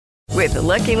With the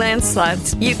Lucky Land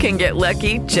Slots, you can get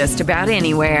lucky just about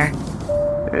anywhere.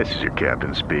 This is your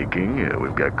captain speaking.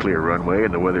 We've got clear runway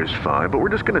and the weather's fine, but we're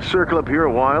just going to circle up here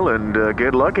a while and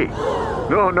get lucky.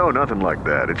 No, nothing like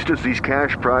that. It's just these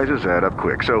cash prizes add up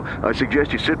quick. So I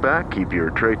suggest you sit back, keep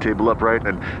your tray table upright,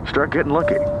 and start getting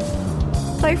lucky.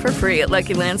 Play for free at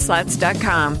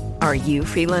LuckyLandSlots.com. Are you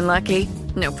feeling lucky?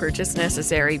 No purchase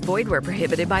necessary. Void where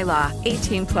prohibited by law.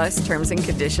 18 plus terms and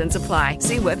conditions apply.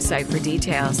 See website for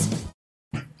details.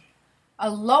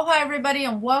 Aloha, everybody,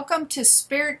 and welcome to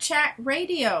Spirit Chat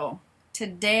Radio.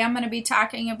 Today I'm going to be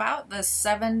talking about the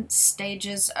 7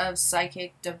 stages of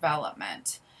psychic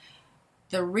development.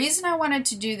 The reason I wanted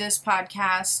to do this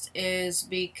podcast is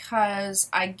because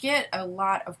I get a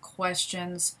lot of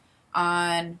questions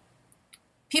on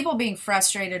people being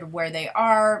frustrated where they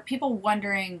are, people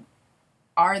wondering,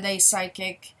 are they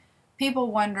psychic?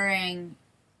 People wondering,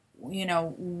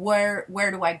 where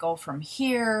do I go from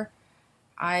here?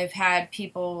 I've had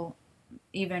people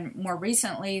even more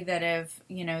recently that have,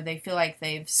 they feel like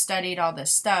they've studied all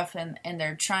this stuff and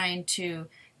they're trying to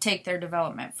take their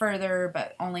development further,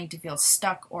 but only to feel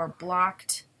stuck or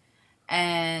blocked.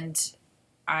 And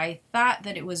I thought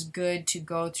that it was good to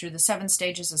go through the 7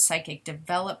 stages of psychic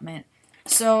development.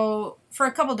 So for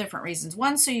a couple different reasons.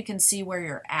 1, so you can see where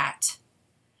you're at.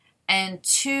 And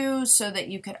 2, so that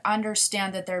you could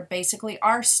understand that there basically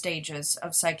are stages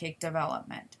of psychic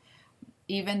development.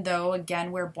 Even though,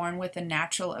 again, we're born with a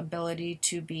natural ability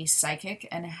to be psychic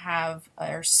and have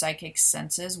our psychic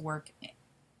senses work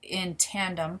in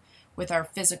tandem with our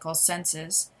physical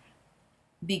senses,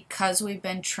 because we've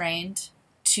been trained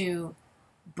to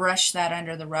brush that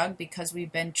under the rug, because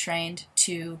we've been trained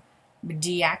to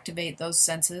deactivate those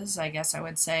senses, I guess I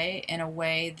would say, in a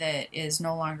way that is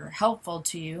no longer helpful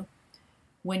to you.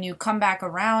 When you come back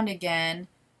around again,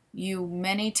 you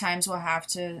many times will have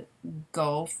to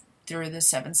go through the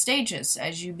 7 stages.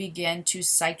 As you begin to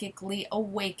psychically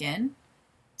awaken,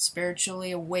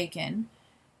 spiritually awaken,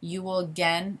 you will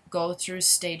again go through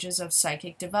stages of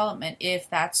psychic development if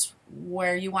that's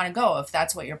where you want to go, if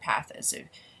that's what your path is.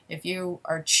 If you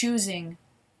are choosing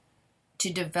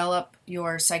to develop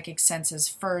your psychic senses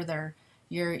further,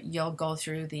 you'll go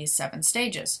through these 7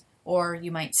 stages. Or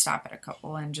you might stop at a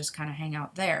couple and just kind of hang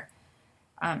out there.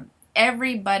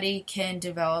 Everybody can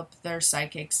develop their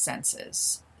psychic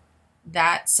senses.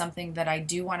 That's something that I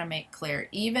do want to make clear.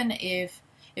 Even if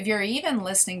you're even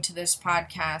listening to this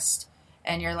podcast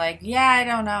and you're like, yeah, I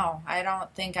don't know. I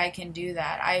don't think I can do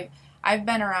that. I've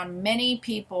been around many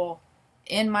people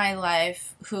in my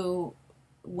life who,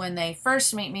 when they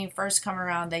first meet me, first come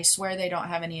around, they swear they don't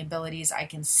have any abilities. I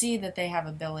can see that they have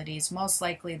abilities. Most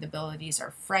likely the abilities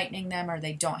are frightening them or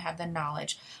they don't have the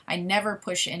knowledge. I never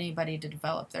push anybody to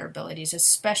develop their abilities,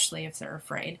 especially if they're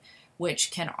afraid,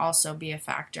 which can also be a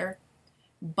factor.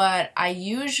 But I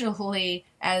usually,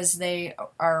 as they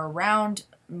are around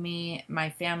me, my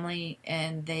family,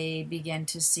 and they begin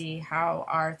to see how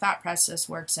our thought process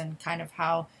works and kind of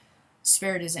how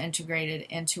spirit is integrated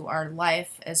into our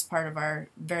life as part of our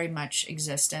very much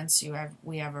existence.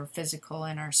 We have our physical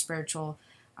and our spiritual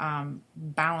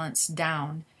balance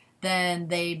down. Then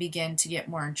they begin to get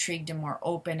more intrigued and more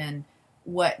open. And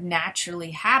what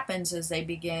naturally happens is they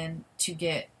begin to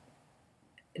get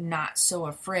not so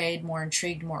afraid, more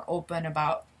intrigued, more open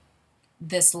about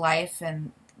this life,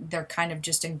 and they're kind of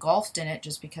just engulfed in it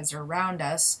just because they're around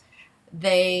us.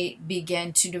 They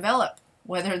begin to develop,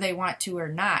 whether they want to or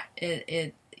not.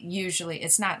 It usually,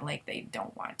 it's not like they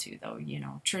don't want to, though,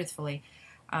 truthfully.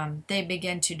 They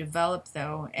begin to develop,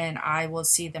 though, and I will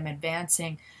see them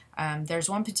advancing. There's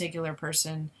one particular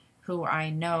person who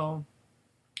I know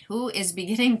who is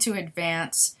beginning to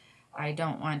advance. I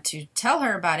don't want to tell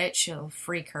her about it. She'll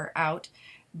freak her out.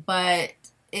 But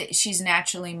she's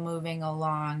naturally moving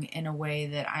along in a way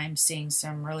that I'm seeing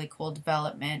some really cool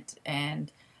development.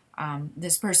 And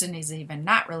this person is even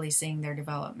not really seeing their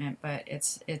development. But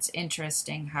it's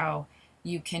interesting how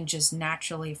you can just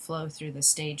naturally flow through the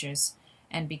stages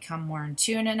and become more in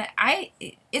tune. And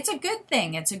it's a good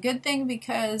thing. It's a good thing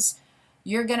because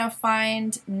you're going to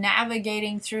find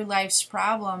navigating through life's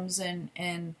problems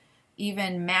and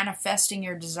even manifesting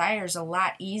your desires a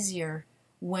lot easier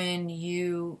when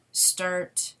you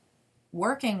start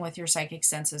working with your psychic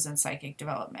senses and psychic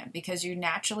development, because you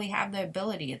naturally have the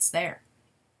ability. It's there.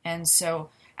 And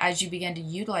so as you begin to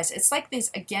utilize, it's like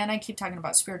this, again, I keep talking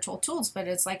about spiritual tools, but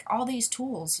it's like all these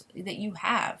tools that you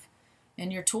have in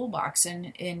your toolbox,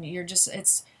 and you're just,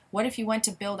 it's, what if you went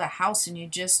to build a house and you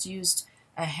just used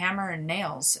a hammer and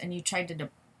nails and you tried to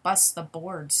bust the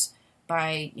boards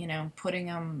by, putting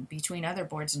them between other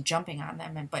boards and jumping on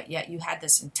them, but yet you had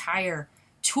this entire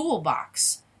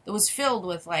toolbox that was filled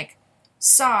with like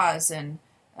saws and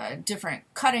different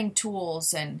cutting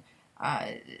tools and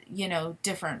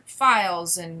different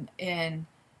files and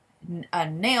a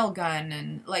nail gun,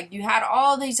 and like you had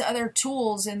all these other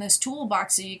tools in this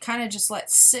toolbox that you kind of just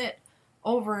let sit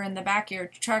over in the back of your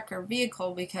truck or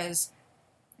vehicle because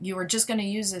you were just going to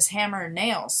use this hammer and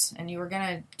nails, and you were going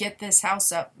to get this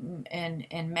house up and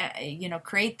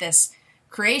create this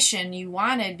creation you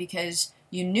wanted because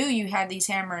you knew you had these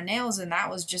hammer and nails and that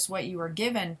was just what you were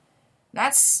given.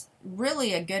 That's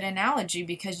really a good analogy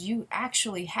because you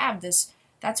actually have this.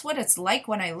 That's what it's like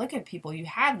when I look at people. You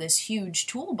have this huge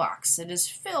toolbox that is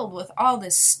filled with all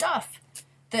this stuff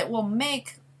that will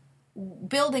make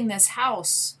building this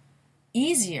house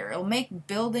easier. It'll make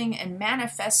building and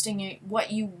manifesting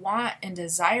what you want and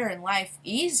desire in life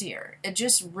easier. It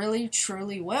just really,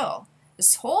 truly will.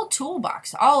 This whole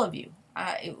toolbox, all of you,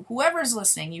 whoever's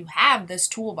listening, you have this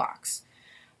toolbox.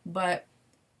 But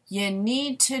you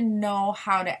need to know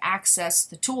how to access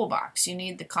the toolbox. You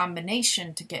need the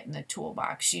combination to get in the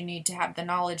toolbox. You need to have the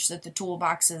knowledge that the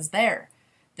toolbox is there.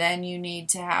 Then you need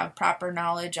to have proper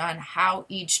knowledge on how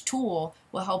each tool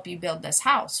will help you build this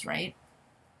house, right?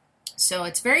 So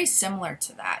it's very similar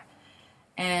to that.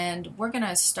 And we're going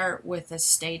to start with the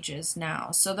stages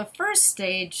now. So the first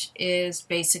stage is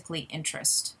basically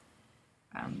interest.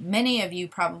 Many of you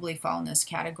probably fall in this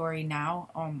category now,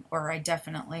 or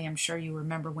I'm sure you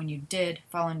remember when you did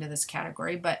fall into this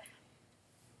category. But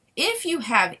if you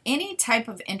have any type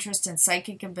of interest in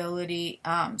psychic ability,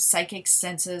 psychic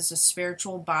senses, a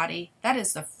spiritual body, that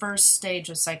is the first stage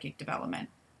of psychic development.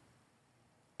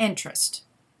 Interest.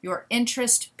 Your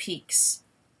interest peaks.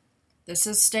 This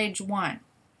is stage 1.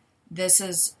 This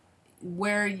is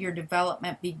where your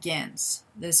development begins.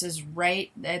 This is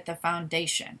right at the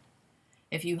foundation.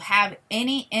 If you have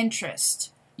any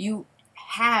interest, you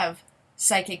have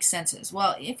psychic senses.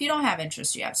 Well, if you don't have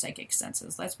interest, you have psychic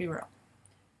senses. Let's be real.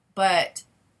 But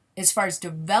as far as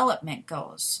development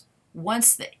goes,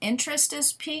 once the interest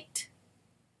is peaked,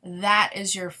 that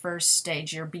is your first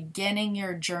stage. You're beginning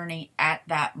your journey at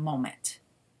that moment.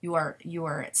 You are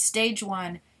at stage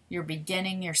 1. You're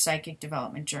beginning your psychic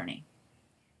development journey.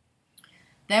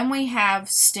 Then we have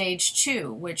stage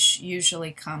 2, which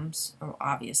usually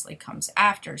obviously comes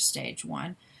after stage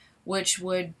 1, which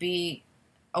would be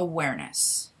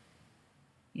awareness.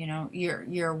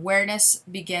 Your awareness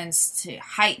begins to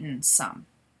heighten some,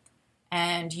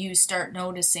 and you start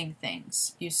noticing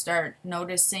things. You start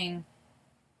noticing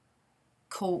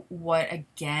what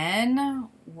again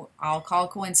I'll call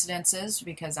coincidences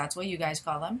because that's what you guys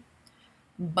call them.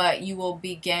 But you will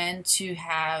begin to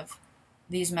have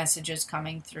these messages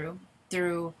coming through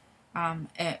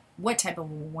what type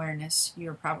of awareness,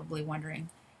 you're probably wondering.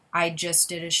 I just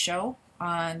did a show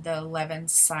on the 11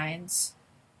 signs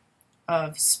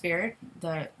of spirit,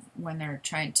 when they're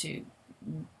trying to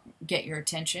get your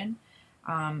attention,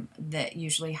 that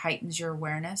usually heightens your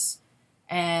awareness.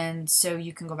 And so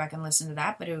you can go back and listen to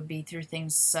that, but it would be through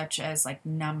things such as like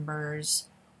numbers,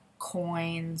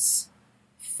 coins,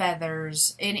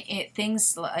 feathers,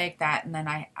 things like that. And then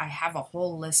I have a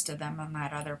whole list of them on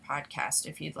that other podcast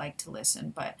if you'd like to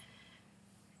listen. But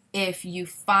if you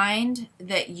find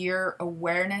that your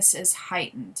awareness is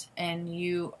heightened and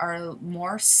you are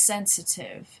more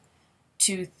sensitive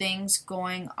to things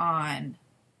going on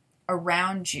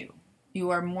around you, you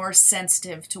are more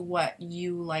sensitive to what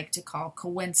you like to call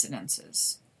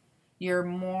coincidences. You're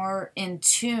more in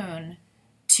tune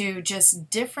to just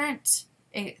different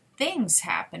things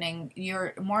happening.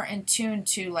 You're more in tune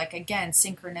to, like, again,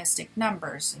 synchronistic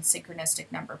numbers and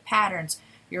synchronistic number patterns.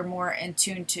 You're more in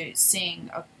tune to seeing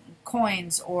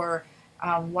coins, or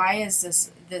why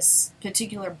is this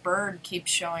particular bird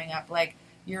keeps showing up? Like,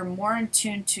 you're more in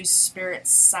tune to spirit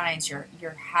signs. You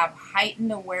have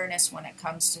heightened awareness when it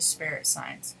comes to spirit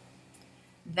signs.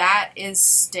 That is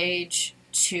stage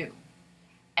 2.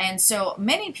 And so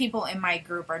many people in my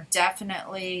group are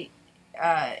definitely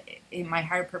in my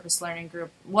higher purpose learning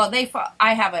group. Well,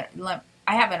 I have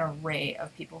an array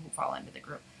of people who fall into the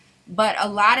group. But a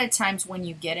lot of times when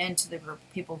you get into the group,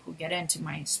 people who get into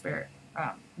my spirit,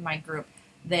 my group,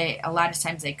 a lot of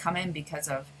times they come in because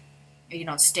of,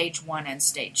 stage 1 and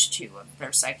stage 2 of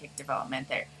their psychic development.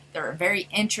 They're very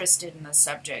interested in the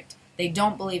subject. They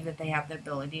don't believe that they have the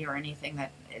ability or anything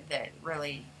that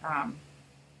really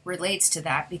relates to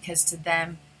that, because to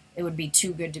them it would be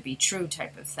too good to be true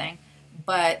type of thing.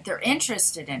 But they're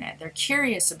interested in it. They're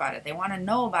curious about it. They want to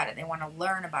know about it. They want to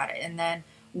learn about it. And then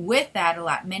with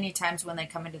that, many times when they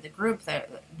come into the group,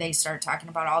 they start talking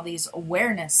about all these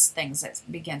awareness things that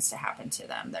begins to happen to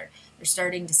them. They're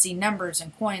starting to see numbers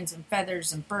and coins and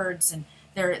feathers and birds and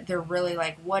they're really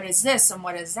like, what is this and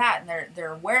what is that? And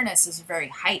their awareness is very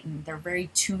heightened. They're very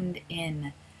tuned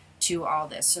in to all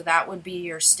this. So that would be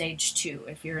your stage 2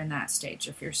 if you're in that stage.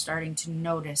 If you're starting to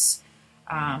notice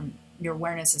your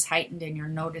awareness is heightened and you're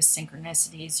noticing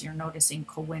synchronicities, you're noticing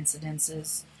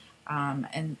coincidences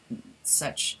and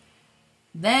such,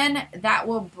 then that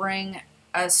will bring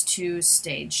us to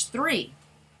stage 3,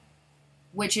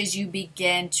 which is you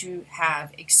begin to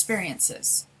have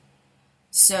experiences.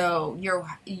 So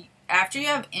after you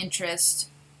have interest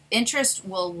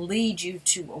will lead you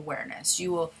to awareness.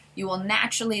 You will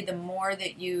naturally, the more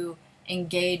that you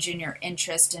engage in your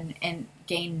interest and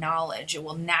gain knowledge, it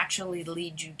will naturally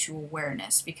lead you to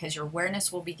awareness, because your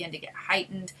awareness will begin to get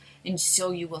heightened, and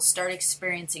so you will start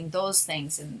experiencing those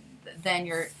things, and then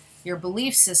your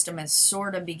belief system is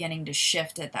sort of beginning to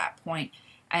shift at that point.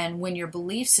 And when your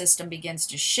belief system begins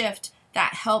to shift,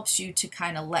 that helps you to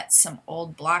kind of let some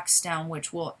old blocks down,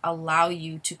 which will allow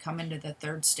you to come into the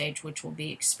 3rd stage, which will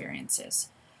be experiences.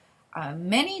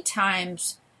 Many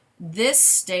times, this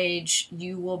stage,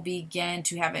 you will begin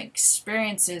to have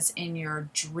experiences in your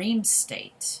dream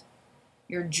state,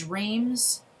 your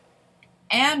dreams,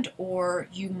 and or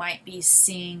you might be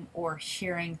seeing or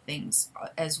hearing things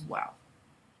as well.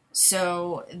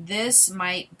 So this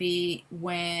might be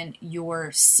when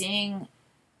you're seeing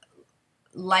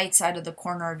lights out of the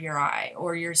corner of your eye,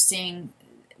 or you're seeing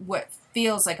what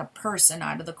feels like a person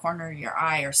out of the corner of your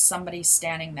eye, or somebody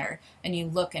standing there and you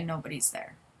look and nobody's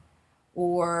there.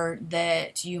 Or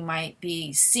that you might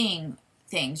be seeing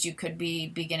things. You could be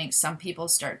beginning, some people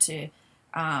start to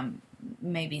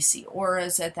maybe see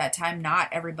auras at that time. Not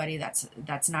everybody,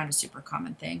 that's not a super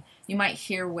common thing. You might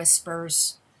hear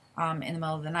whispers in the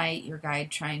middle of the night, your guide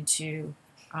trying to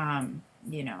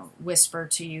whisper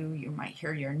to you. You might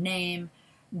hear your name.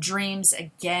 Dreams,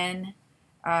 again,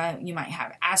 you might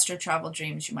have astral travel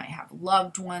dreams. You might have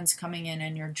loved ones coming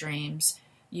in your dreams.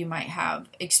 You might have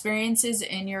experiences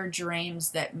in your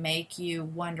dreams that make you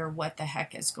wonder what the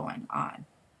heck is going on.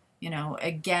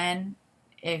 Again,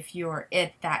 if you're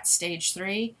at that stage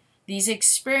 3, these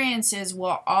experiences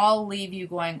will all leave you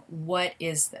going, what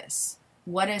is this?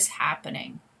 What is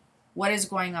happening? What is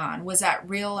going on? Was that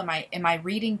real? Am I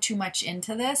reading too much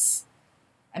into this?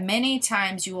 And many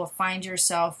times you will find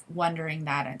yourself wondering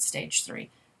that at stage 3.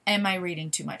 Am I reading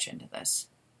too much into this?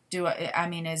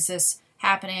 Is this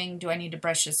happening? Do I need to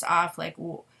brush this off? And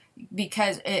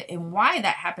why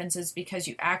that happens is because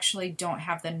you actually don't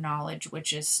have the knowledge,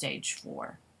 which is stage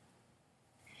 4.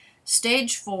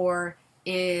 Stage 4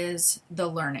 is the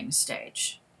learning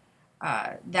stage.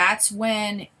 That's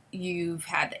when you've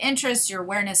had the interest, your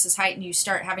awareness is heightened, you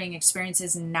start having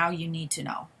experiences, and now you need to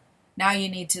know. Now you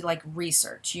need to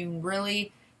research. You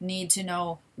really need to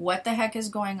know what the heck is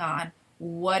going on.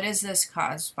 What is this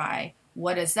caused by?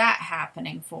 What is that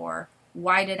happening for?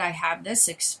 Why did I have this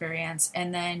experience?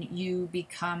 And then you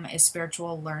become a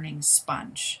spiritual learning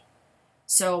sponge.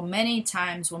 So many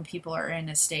times when people are in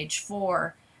a stage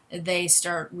 4, they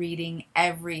start reading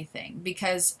everything,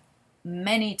 because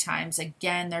many times,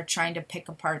 again, they're trying to pick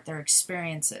apart their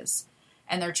experiences,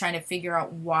 and they're trying to figure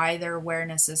out why their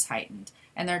awareness is heightened.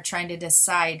 And they're trying to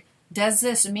decide, does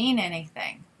this mean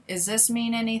anything? Does this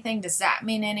mean anything? Does that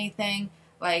mean anything?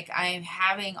 I'm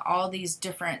having all these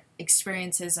different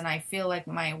experiences and I feel like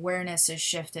my awareness is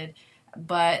shifted,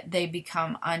 but they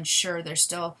become unsure. They're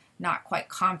still not quite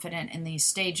confident in these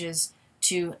stages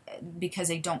because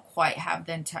they don't quite have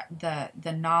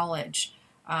the knowledge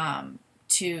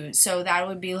so that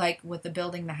would be like with the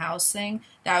building the house thing.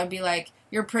 That would be like,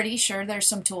 you're pretty sure there's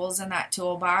some tools in that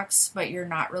toolbox, but you're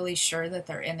not really sure that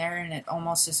they're in there, and it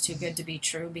almost is too good to be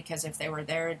true, because if they were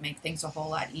there, it'd make things a whole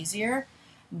lot easier.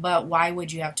 But why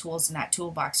would you have tools in that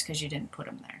toolbox? Because you didn't put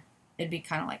them there. It'd be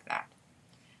kind of like that.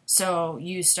 So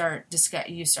you start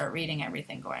reading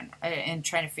everything, going and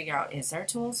trying to figure out, is there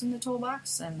tools in the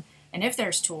toolbox? And if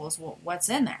there's tools, well, what's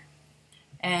in there?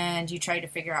 And you try to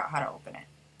figure out how to open it.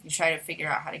 You try to figure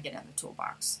out how to get in the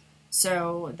toolbox.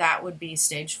 So that would be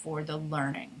stage 4, the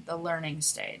learning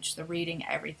stage, the reading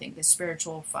everything, the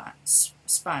spiritual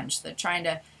sponge, the trying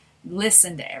to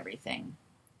listen to everything.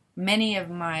 Many of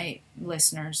my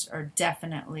listeners are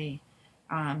definitely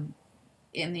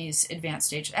in these advanced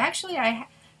stages. Actually,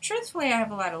 truthfully, I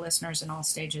have a lot of listeners in all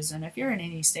stages, and if you're in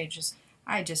any stages,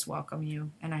 I just welcome you,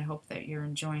 and I hope that you're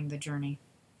enjoying the journey.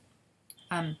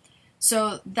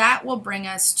 So that will bring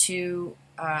us to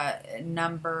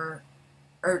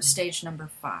stage number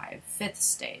 5, 5th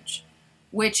stage,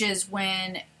 which is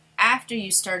when, after you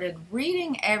started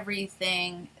reading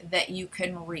everything that you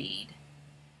can read,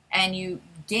 and you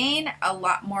gain a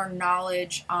lot more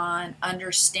knowledge on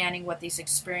understanding what these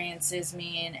experiences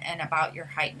mean and about your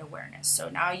heightened awareness. So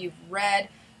now you've read,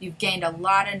 you've gained a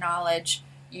lot of knowledge,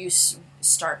 you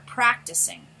start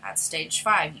practicing. At stage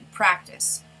 5, you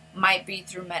practice. Might be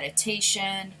through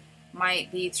meditation,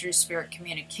 might be through spirit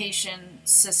communication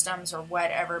systems or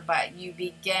whatever, but you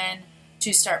begin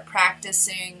to start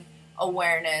practicing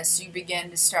awareness. You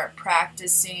begin to start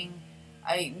practicing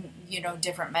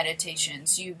different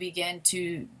meditations. You begin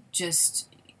to just,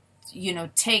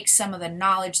 take some of the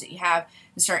knowledge that you have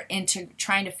and start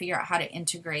trying to figure out how to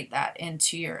integrate that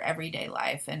into your everyday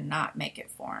life and not make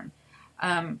it foreign.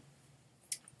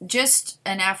 Just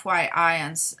an FYI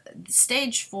on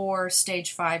stage 4,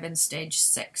 stage 5, and stage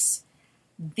 6.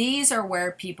 These are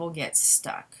where people get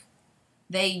stuck.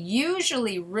 They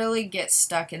usually really get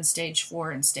stuck in stage 4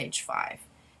 and stage 5.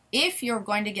 If you're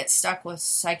going to get stuck with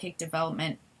psychic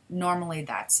development, normally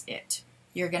that's it.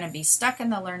 You're going to be stuck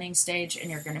in the learning stage and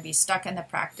you're going to be stuck in the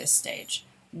practice stage.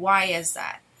 Why is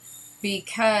that?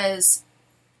 Because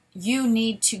you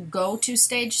need to go to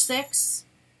stage 6.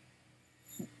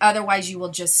 Otherwise, you will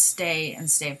just stay in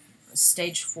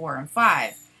stage 4 and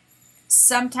 5.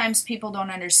 Sometimes people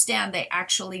don't understand they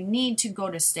actually need to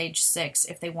go to stage 6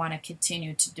 if they want to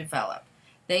continue to develop.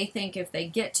 They think if they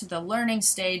get to the learning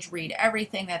stage, read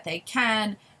everything that they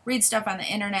can, read stuff on the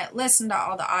internet, listen to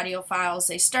all the audio files,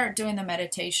 they start doing the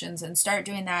meditations and start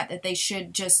doing that they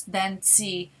should just then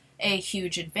see a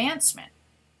huge advancement,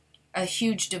 a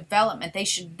huge development. They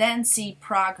should then see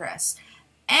progress.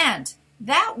 And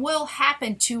that will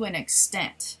happen to an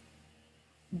extent,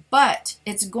 but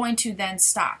it's going to then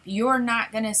stop. You're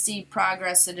not going to see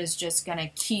progress that is just going to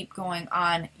keep going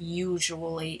on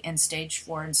usually in stage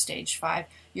 4 and stage 5.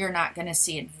 You're not going to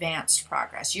see advanced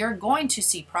progress. You're going to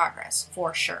see progress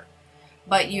for sure,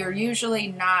 but you're usually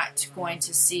not going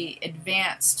to see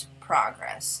advanced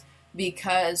progress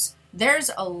because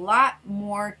there's a lot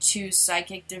more to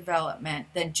psychic development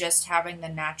than just having the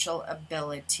natural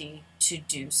ability to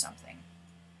do something.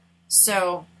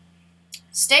 So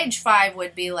stage 5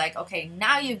 would be like, okay,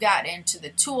 now you've got into the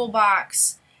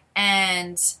toolbox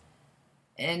and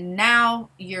now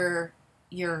you're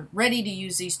ready to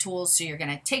use these tools. So you're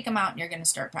going to take them out and you're going to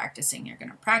start practicing. You're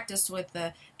going to practice with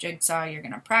the jigsaw. You're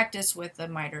going to practice with the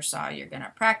miter saw. You're going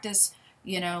to practice,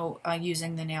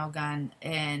 using the nail gun.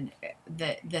 And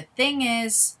the thing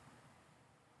is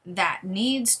that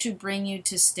needs to bring you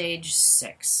to stage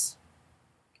 6.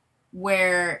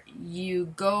 Where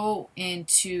you go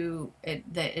into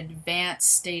the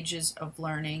advanced stages of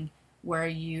learning, where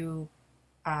you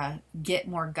get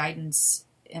more guidance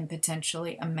and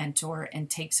potentially a mentor and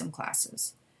take some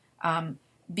classes.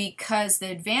 Because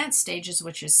the advanced stages,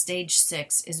 which is stage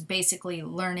 6, is basically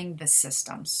learning the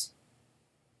systems.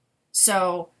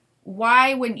 So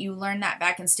why wouldn't you learn that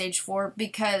back in stage 4?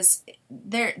 Because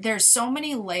there's so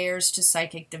many layers to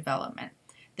psychic development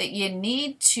that you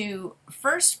need to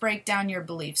first break down your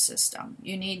belief system.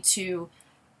 You need to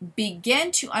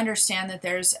begin to understand that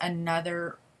there's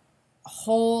another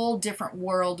whole different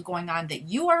world going on that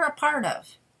you are a part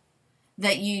of,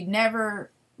 that you never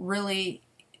really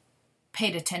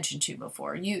paid attention to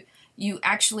before. You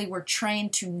actually were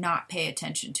trained to not pay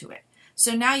attention to it.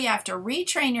 So now you have to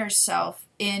retrain yourself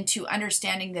into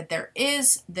understanding that there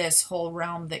is this whole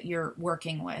realm that you're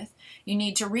working with. You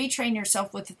need to retrain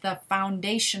yourself with the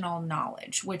foundational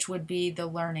knowledge, which would be the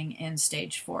learning in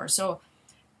stage 4. So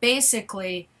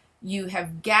basically, you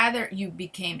have gathered, you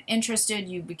became interested,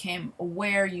 you became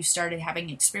aware, you started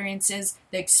having experiences.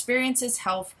 The experiences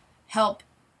help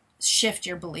shift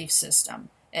your belief system.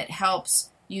 It helps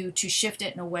you to shift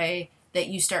it in a way that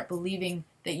you start believing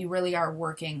that you really are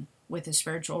working with the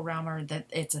spiritual realm or that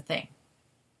it's a thing.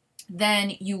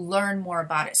 Then you learn more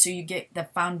about it. So you get the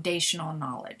foundational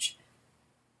knowledge.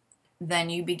 Then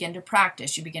you begin to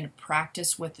practice. You begin to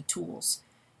practice with the tools.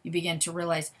 You begin to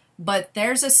realize, but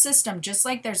there's a system, just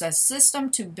like there's a system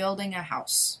to building a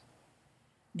house.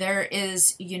 There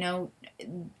is,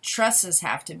 trusses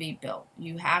have to be built.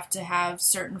 You have to have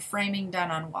certain framing done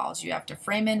on walls. You have to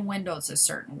frame in windows a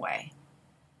certain way.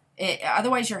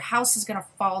 Otherwise, your house is going to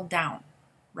fall down,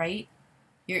 right?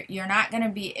 You're not going to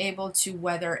be able to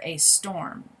weather a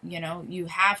storm. You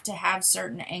have to have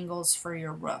certain angles for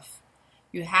your roof.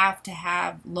 You have to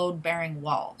have load-bearing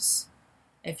walls.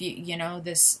 If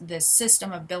this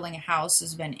system of building a house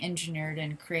has been engineered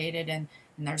and created, and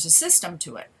there's a system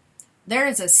to it. There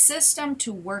is a system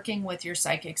to working with your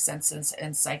psychic senses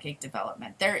and psychic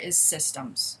development. There is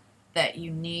systems that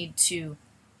you need to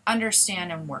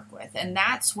understand and work with. And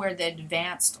that's where the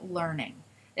advanced learning,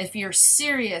 if you're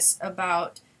serious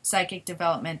about psychic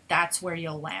development, that's where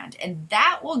you'll land. And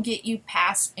that will get you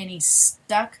past any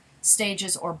stuck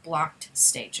stages or blocked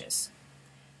stages.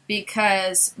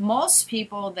 Because most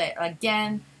people that,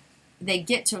 again, they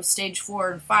get to stage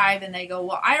 4 and 5 and they go,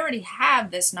 well, I already have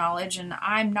this knowledge and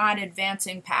I'm not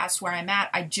advancing past where I'm at.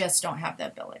 I just don't have the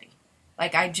ability.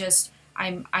 Like I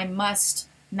must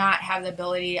not have the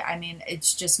ability. I mean,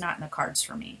 it's just not in the cards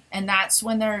for me. And that's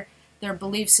when their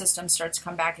belief system starts to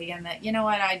come back again that, you know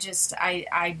what,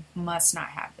 I must not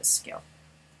have this skill.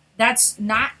 That's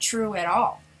not true at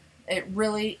all. It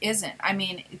really isn't. I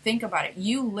mean, think about it.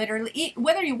 You literally,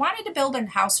 whether you wanted to build a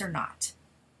house or not,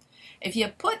 if you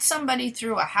put somebody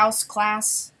through a house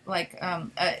class, like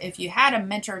if you had a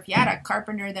mentor, if you had a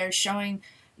carpenter there showing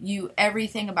you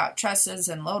everything about trusses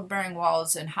and load-bearing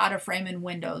walls and how to frame in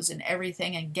windows and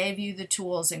everything, and gave you the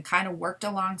tools and kind of worked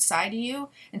alongside of you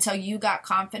until you got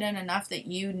confident enough that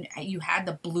you had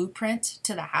the blueprint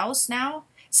to the house now,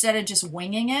 instead of just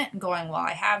winging it and going, well,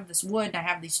 I have this wood and I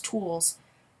have these tools,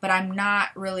 but I'm not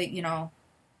really, I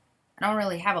don't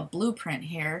really have a blueprint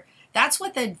here. That's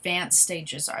what the advanced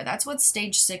stages are. That's what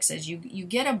stage 6 is. You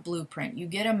get a blueprint, you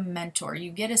get a mentor,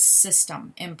 you get a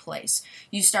system in place.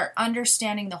 You start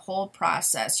understanding the whole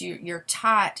process. You're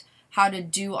taught how to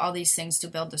do all these things to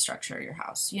build the structure of your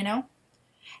house,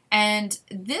 And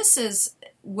this is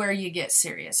where you get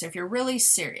serious. If you're really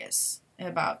serious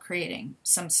about creating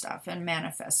some stuff and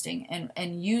manifesting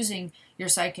and using your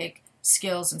psychic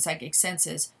skills and psychic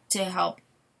senses to help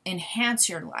enhance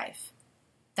your life,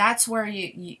 that's where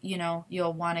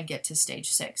you'll want to get to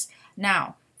stage 6.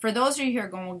 Now, for those of you who are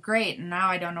going, well, great, and now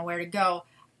I don't know where to go,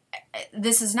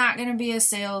 this is not going to be a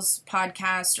sales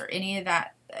podcast or any of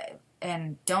that,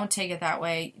 and don't take it that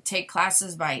way. Take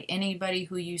classes by anybody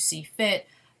who you see fit,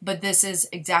 but this is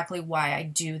exactly why I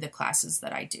do the classes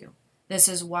that I do. This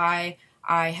is why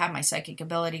I have my psychic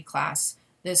ability class.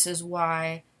 This is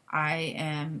why I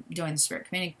am doing the spirit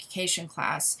communication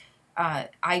class.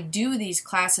 I do these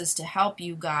classes to help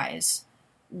you guys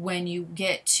when you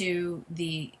get to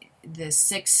the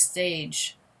 6th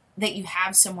stage, that you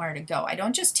have somewhere to go. I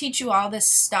don't just teach you all this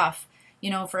stuff,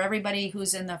 for everybody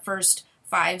who's in the first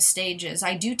 5 stages.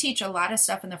 I do teach a lot of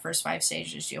stuff in the first 5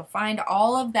 stages. You'll find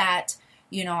all of that,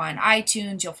 on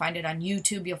iTunes. You'll find it on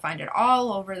YouTube. You'll find it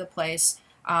all over the place.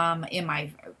 In my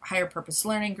higher purpose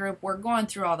learning group, we're going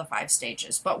through all the 5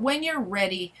 stages. But when you're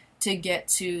ready to get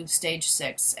to stage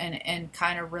 6 and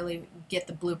kind of really get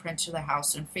the blueprint to the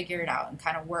house and figure it out and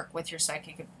kind of work with your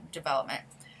psychic development,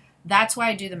 that's why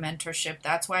I do the mentorship.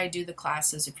 That's why I do the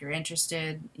classes. If you're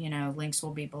interested, links will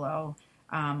be below,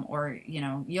 or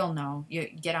you'll know. You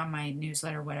get on my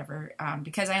newsletter, whatever,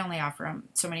 because I only offer them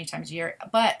so many times a year.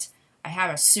 But I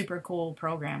have a super cool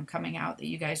program coming out that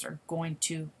you guys are going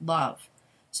to love.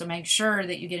 So make sure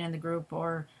that you get in the group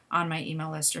or on my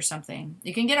email list or something.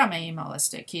 You can get on my email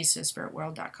list at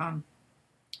keystospiritworld.com,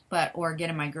 or get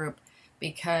in my group,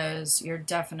 because you're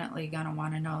definitely going to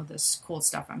want to know this cool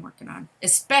stuff I'm working on,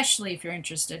 especially if you're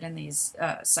interested in these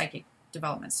psychic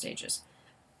development stages.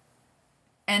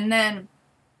 And then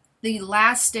the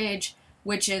last stage,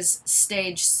 which is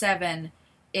stage 7,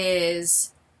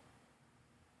 is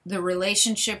the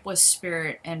relationship with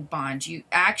spirit and bond. You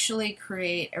actually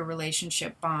create a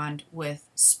relationship bond with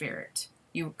spirit.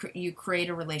 You create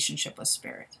a relationship with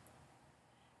spirit.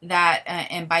 That,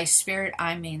 and by spirit,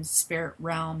 I mean spirit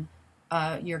realm,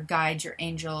 your guides, your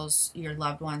angels, your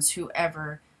loved ones,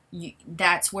 whoever.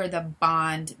 That's where the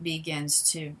bond begins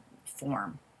to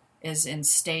form, is in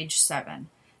stage 7.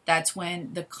 That's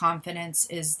when the confidence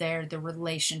is there, the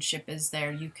relationship is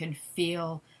there. You can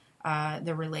feel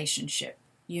the relationship.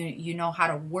 You know how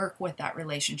to work with that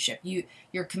relationship.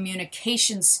 Your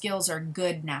communication skills are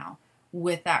good now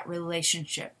with that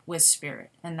relationship with spirit,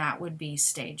 and that would be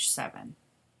stage 7.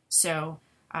 So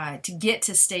to get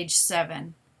to stage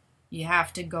 7, you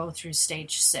have to go through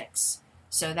stage 6.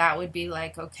 So that would be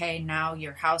like, okay, now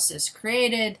your house is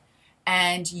created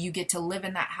and you get to live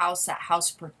in that house. That house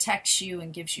protects you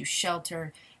and gives you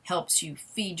shelter, helps you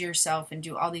feed yourself and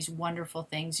do all these wonderful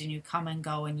things, and you come and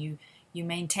go and you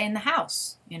maintain the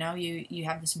house. You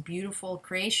have this beautiful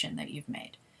creation that you've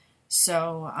made.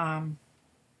 So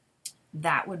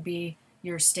that would be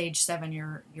your stage 7,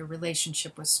 your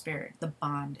relationship with spirit. The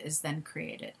bond is then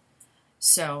created.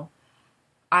 So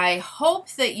I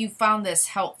hope that you found this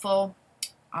helpful.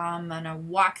 I'm going to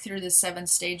walk through the 7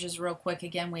 stages real quick.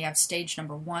 Again, we have stage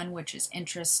number 1, which is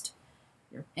interest.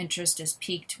 Your interest is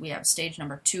piqued. We have stage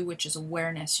number 2, which is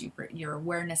awareness. Your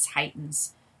awareness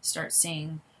heightens. Start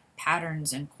seeing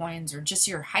patterns and coins, or just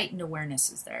your heightened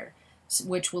awareness is there.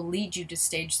 which will lead you to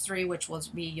stage 3, which will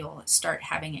be you'll start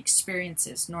having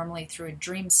experiences, normally through a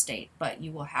dream state, but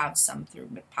you will have some through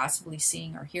possibly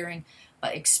seeing or hearing,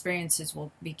 but experiences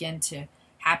will begin to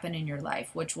happen in your life,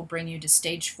 which will bring you to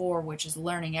stage 4, which is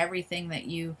learning everything that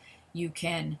you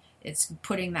can. It's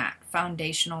putting that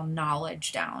foundational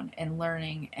knowledge down and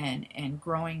learning and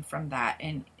growing from that,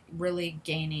 and really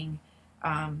gaining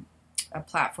a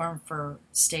platform for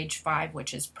stage 5,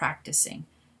 which is practicing.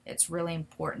 It's really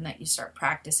important that you start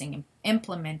practicing and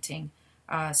implementing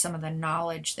some of the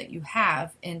knowledge that you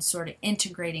have and sort of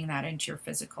integrating that into your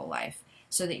physical life,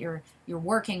 so that you're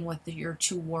working with your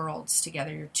two worlds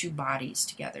together, your two bodies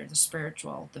together, the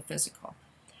spiritual, the physical.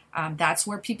 That's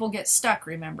where people get stuck.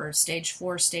 Remember, stage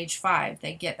 4, stage 5,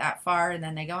 they get that far and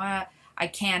then they go, I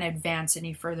can't advance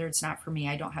any further. It's not for me.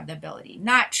 I don't have the ability.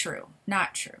 Not true.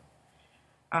 Not true.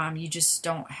 You just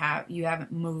you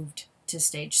haven't moved to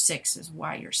stage 6 is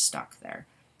why you're stuck there,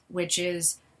 which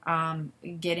is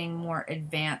getting more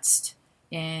advanced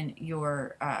in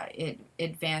your,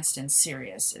 advanced and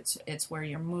serious. It's where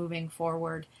you're moving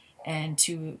forward and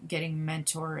to getting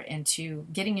mentor, into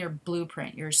getting your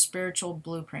blueprint, your spiritual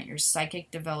blueprint, your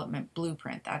psychic development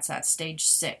blueprint. That's at stage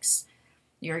 6.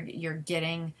 You're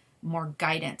getting more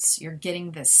guidance. You're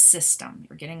getting the system.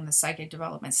 You're getting the psychic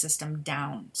development system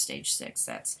down, stage 6.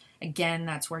 That's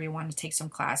where you want to take some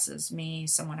classes, me,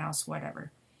 someone else,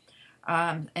 whatever.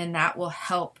 And that will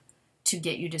help to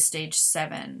get you to stage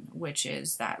 7, which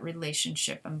is that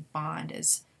relationship and bond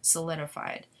is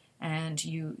solidified. And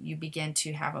you begin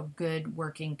to have a good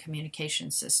working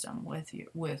communication system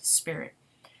with spirit.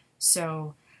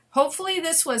 So hopefully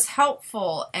this was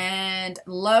helpful, and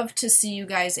love to see you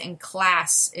guys in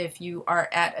class if you are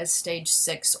at a stage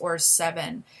 6 or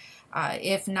 7.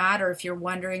 If not, or if you're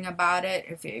wondering about it,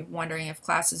 if you're wondering if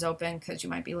class is open, because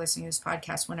you might be listening to this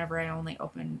podcast whenever I only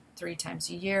open 3 times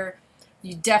a year,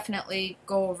 you definitely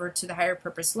go over to the Higher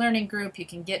Purpose Learning Group. You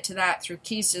can get to that through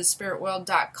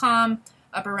keys-to-spiritworld.com.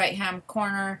 Upper right hand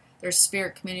corner, there's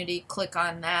Spirit Community. Click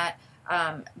on that.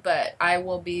 But I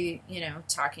will be,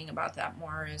 talking about that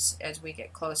more as we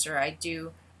get closer. I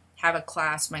do have a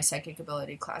class. My psychic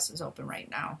ability class is open right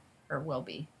now, or will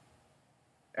be,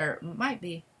 or might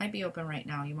be open right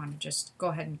now. You want to just go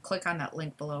ahead and click on that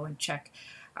link below and check,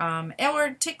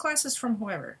 or take classes from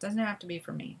whoever. It doesn't have to be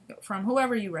from me, from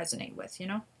whoever you resonate with.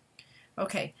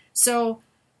 Okay, so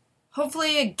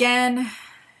hopefully again,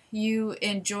 you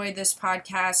enjoyed this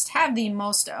podcast. Have the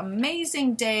most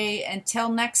amazing day. Until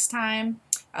next time,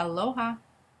 aloha.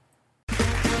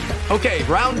 Okay,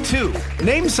 round 2.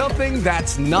 Name something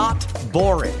that's not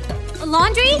boring. A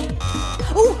laundry?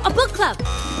 Ooh, a book club.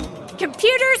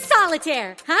 Computer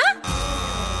solitaire, huh?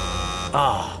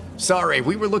 Sorry,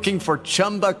 we were looking for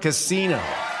Chumba Casino.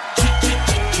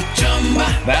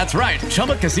 That's right.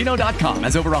 ChumbaCasino.com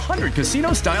has over 100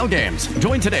 casino-style games.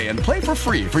 Join today and play for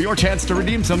free for your chance to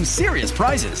redeem some serious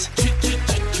prizes.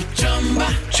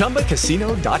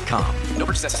 ChumbaCasino.com. No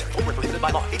purchase necessary. Void where prohibited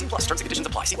by law. 18+ terms and conditions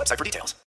apply. See website for details.